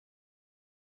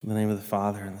In the name of the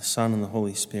Father, and the Son, and the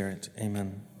Holy Spirit.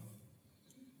 Amen.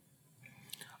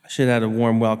 I should add a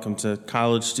warm welcome to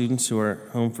college students who are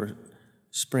home for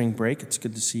spring break. It's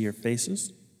good to see your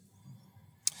faces.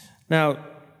 Now,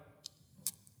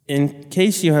 in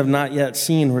case you have not yet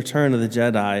seen Return of the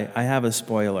Jedi, I have a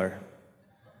spoiler.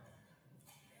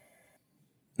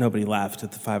 Nobody laughed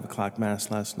at the 5 o'clock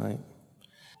Mass last night.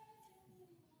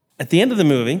 At the end of the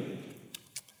movie,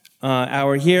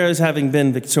 our heroes having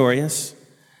been victorious,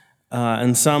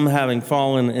 and some having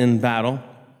fallen in battle,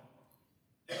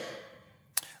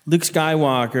 Luke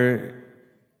Skywalker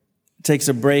takes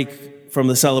a break from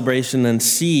the celebration and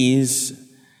sees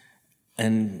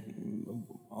and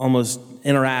almost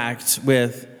interacts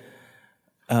with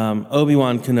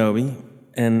Obi-Wan Kenobi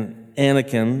and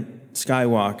Anakin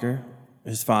Skywalker,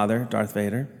 his father, Darth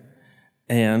Vader,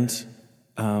 and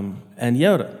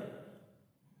Yoda.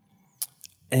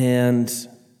 And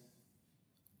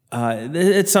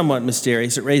it's somewhat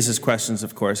mysterious. It raises questions,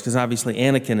 of course, because obviously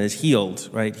Anakin is healed,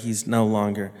 right? He's no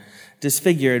longer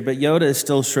disfigured, but Yoda is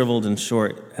still shriveled and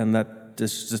short, and that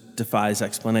just defies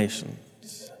explanation.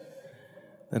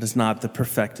 That is not the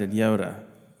perfected Yoda.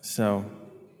 So,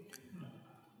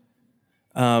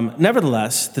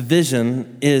 nevertheless, the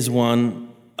vision is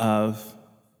one of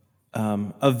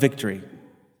victory.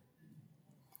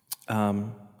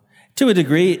 To a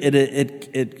degree,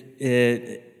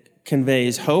 it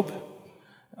conveys hope,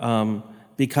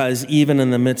 because even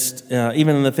in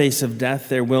the face of death,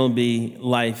 there will be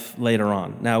life later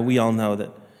on. Now, we all know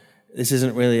that this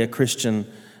isn't really a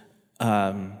Christian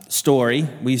story.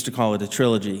 We used to call it a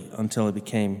trilogy until it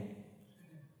became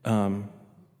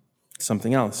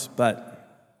something else. But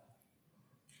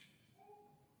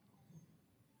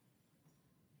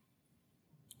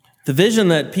the vision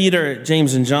that Peter,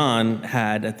 James, and John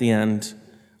had at the end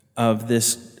of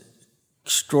this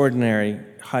extraordinary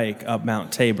hike up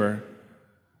Mount Tabor,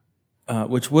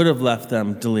 which would have left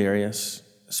them delirious,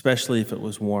 especially if it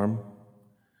was warm,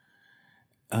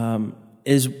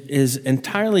 is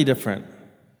entirely different,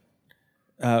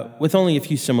 with only a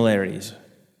few similarities.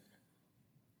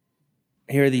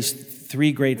 Here are these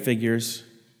three great figures,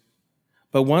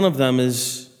 but one of them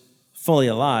is fully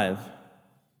alive.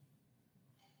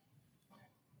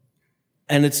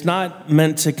 And it's not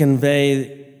meant to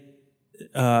convey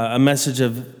a message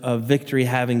of victory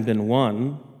having been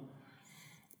won,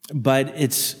 but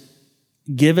it's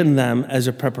given them as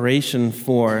a preparation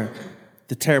for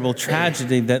the terrible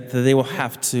tragedy that they will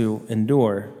have to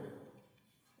endure.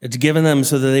 It's given them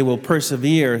so that they will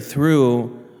persevere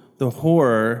through the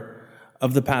horror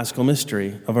of the Paschal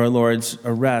mystery of our Lord's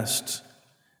arrest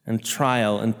and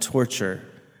trial and torture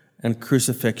and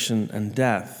crucifixion and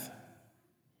death.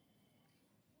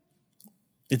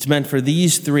 It's meant for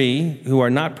these three who are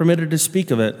not permitted to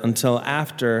speak of it until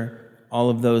after all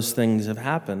of those things have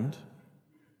happened.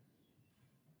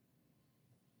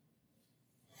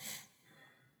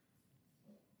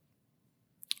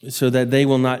 So that they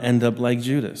will not end up like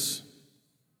Judas.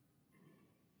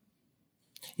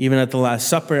 Even at the Last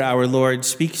Supper, our Lord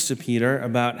speaks to Peter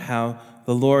about how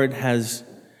the Lord has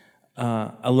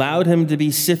allowed him to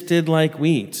be sifted like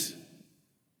wheat,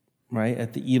 right,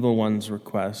 at the evil one's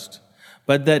request.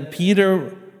 But that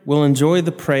Peter will enjoy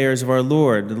the prayers of our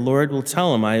Lord. The Lord will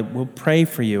tell him, I will pray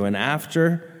for you. And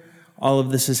after all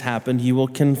of this has happened, you will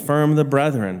confirm the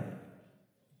brethren.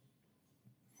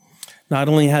 Not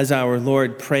only has our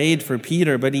Lord prayed for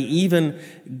Peter, but he even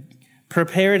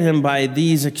prepared him by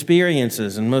these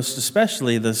experiences, and most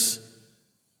especially this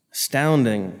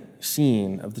astounding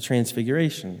scene of the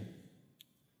Transfiguration.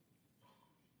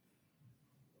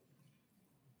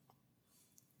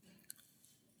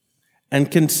 And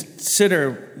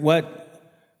consider what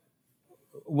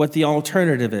the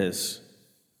alternative is.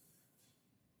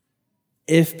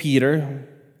 If Peter,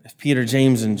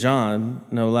 James, and John,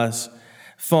 no less,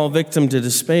 fall victim to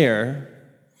despair,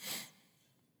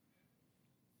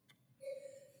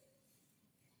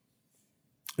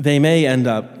 they may end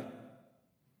up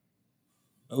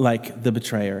like the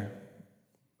betrayer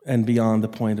and beyond the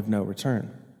point of no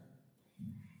return.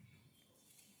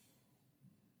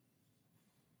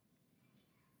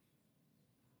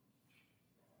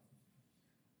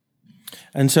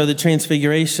 And so the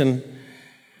Transfiguration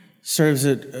serves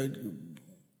a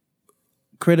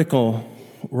critical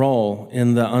role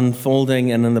in the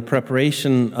unfolding and in the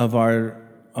preparation of our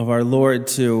Lord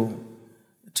to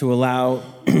allow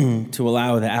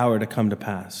the hour to come to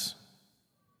pass.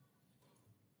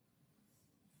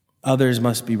 Others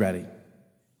must be ready.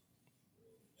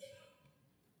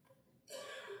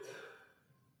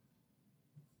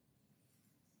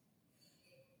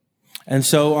 And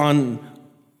so on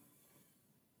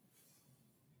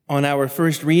on our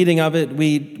first reading of it,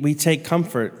 we take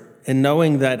comfort in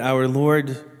knowing that our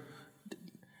Lord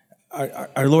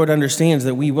understands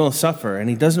that we will suffer, and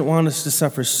he doesn't want us to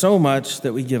suffer so much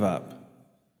that we give up.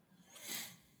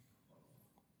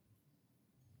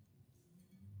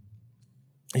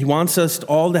 He wants us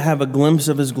all to have a glimpse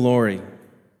of his glory.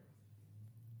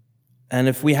 And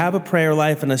if we have a prayer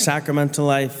life and a sacramental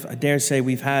life, I dare say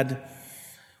we've had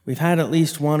at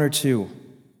least one or two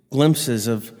glimpses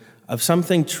of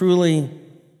something truly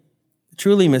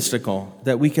mystical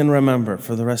that we can remember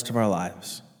for the rest of our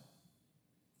lives.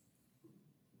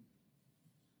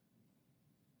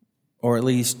 Or at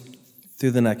least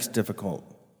through the next difficult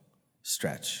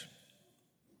stretch.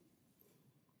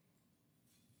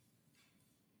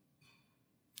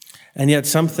 And yet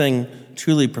something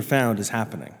truly profound is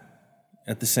happening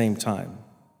at the same time.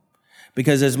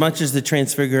 Because as much as the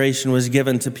transfiguration was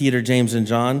given to Peter, James, and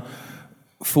John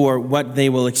for what they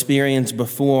will experience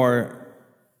before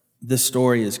this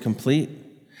story is complete,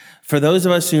 for those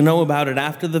of us who know about it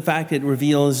after the fact, it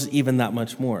reveals even that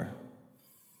much more.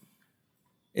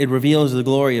 It reveals the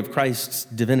glory of Christ's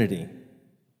divinity.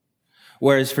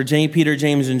 Whereas for Peter,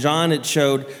 James, and John, it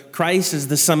showed Christ as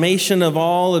the summation of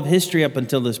all of history up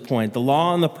until this point, the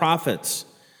law and the prophets,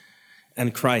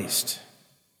 and Christ.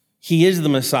 He is the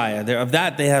Messiah. Of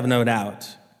that, they have no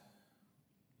doubt.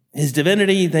 His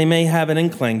divinity, they may have an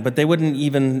inkling, but they wouldn't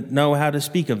even know how to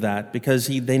speak of that because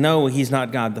they know he's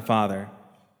not God the Father.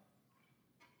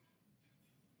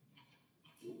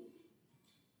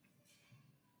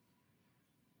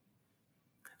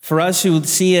 For us who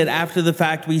see it after the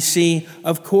fact, we see,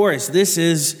 of course, this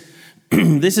is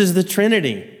the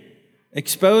Trinity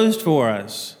exposed for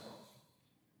us.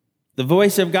 The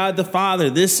voice of God the Father,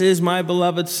 this is my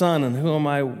beloved Son, in whom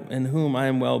I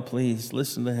am well pleased.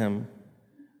 Listen to him.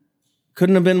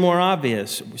 Couldn't have been more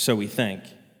obvious, so we think.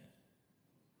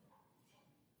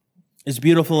 This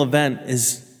beautiful event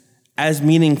is as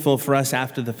meaningful for us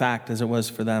after the fact as it was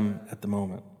for them at the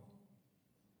moment.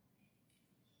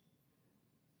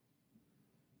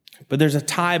 But there's a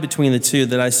tie between the two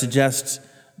that I suggest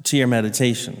to your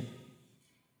meditation.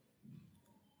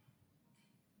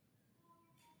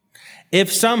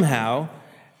 If somehow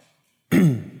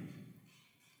the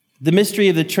mystery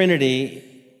of the Trinity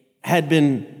had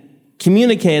been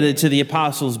communicated to the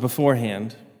apostles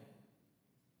beforehand,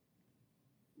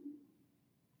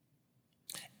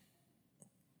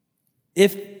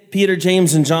 if Peter,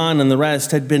 James, and John and the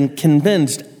rest had been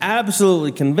convinced,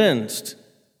 absolutely convinced,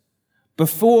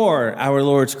 before our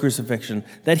Lord's crucifixion,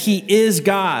 that he is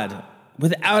God,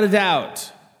 without a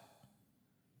doubt,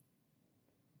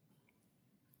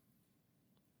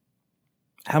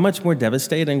 how much more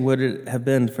devastating would it have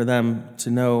been for them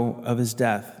to know of his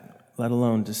death, let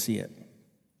alone to see it?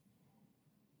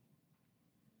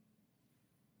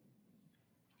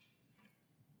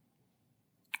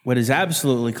 What is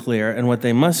absolutely clear, and what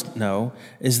they must know,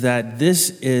 is that this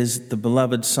is the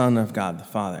beloved Son of God the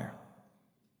Father.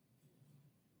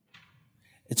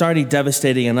 It's already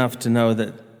devastating enough to know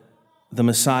that the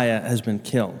Messiah has been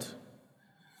killed.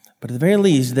 But at the very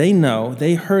least, they know,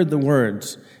 they heard the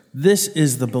words, this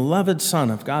is the beloved Son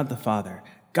of God the Father.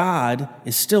 God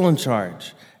is still in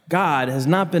charge. God has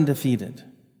not been defeated.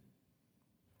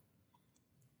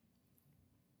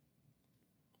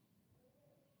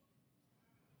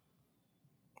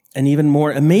 And even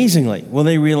more amazingly, will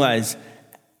they realize,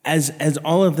 as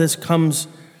all of this comes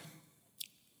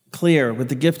clear with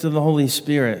the gift of the Holy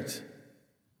Spirit,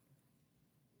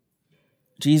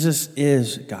 Jesus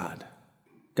is God,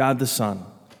 God the Son,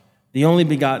 the only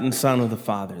begotten Son of the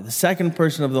Father, the second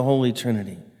person of the Holy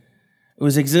Trinity, who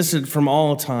has existed from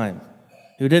all time,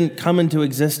 who didn't come into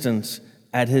existence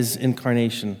at his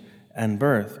incarnation and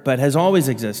birth, but has always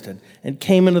existed and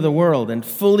came into the world and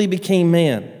fully became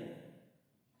man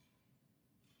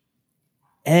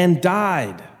and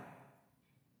died.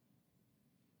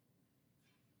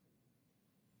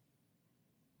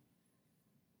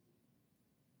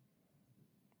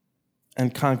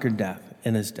 And conquered death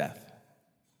in his death.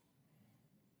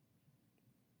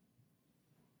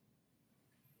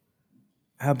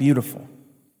 How beautiful.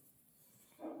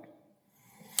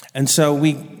 And so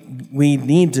we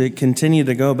need to continue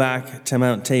to go back to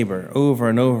Mount Tabor over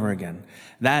and over again.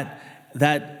 That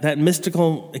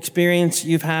mystical experience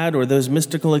you've had, or those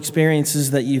mystical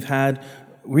experiences that you've had,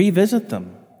 revisit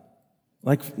them.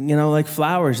 Like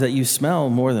flowers that you smell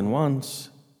more than once.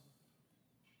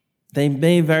 They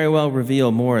may very well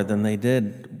reveal more than they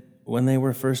did when they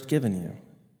were first given you.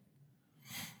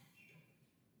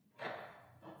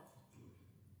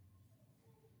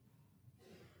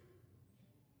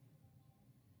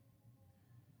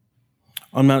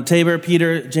 On Mount Tabor,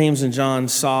 Peter, James, and John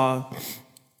saw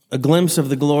a glimpse of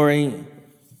the glory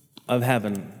of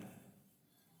heaven.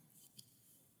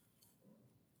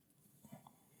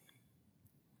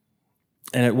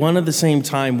 And at one and the same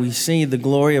time, we see the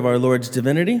glory of our Lord's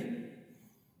divinity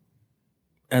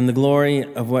and the glory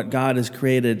of what God has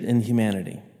created in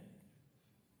humanity.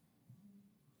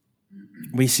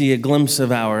 We see a glimpse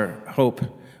of our hope.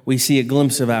 We see a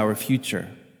glimpse of our future,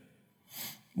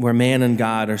 where man and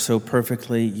God are so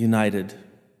perfectly united.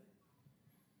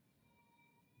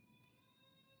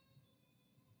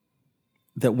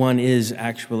 That one is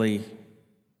actually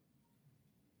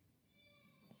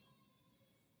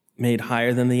made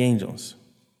higher than the angels.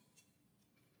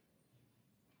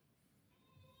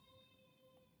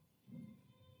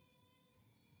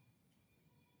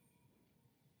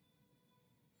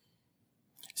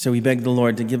 So we beg the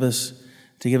Lord to give us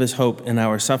hope in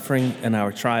our suffering and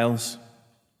our trials.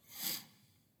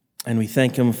 And we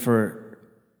thank him for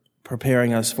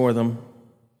preparing us for them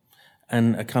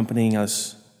and accompanying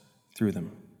us through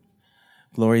them.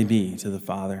 Glory be to the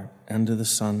Father, and to the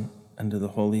Son, and to the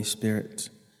Holy Spirit,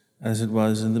 as it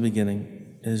was in the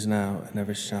beginning, is now, and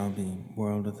ever shall be,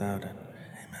 world without end.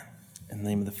 Amen. In the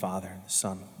name of the Father, and the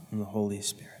Son, and the Holy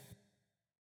Spirit.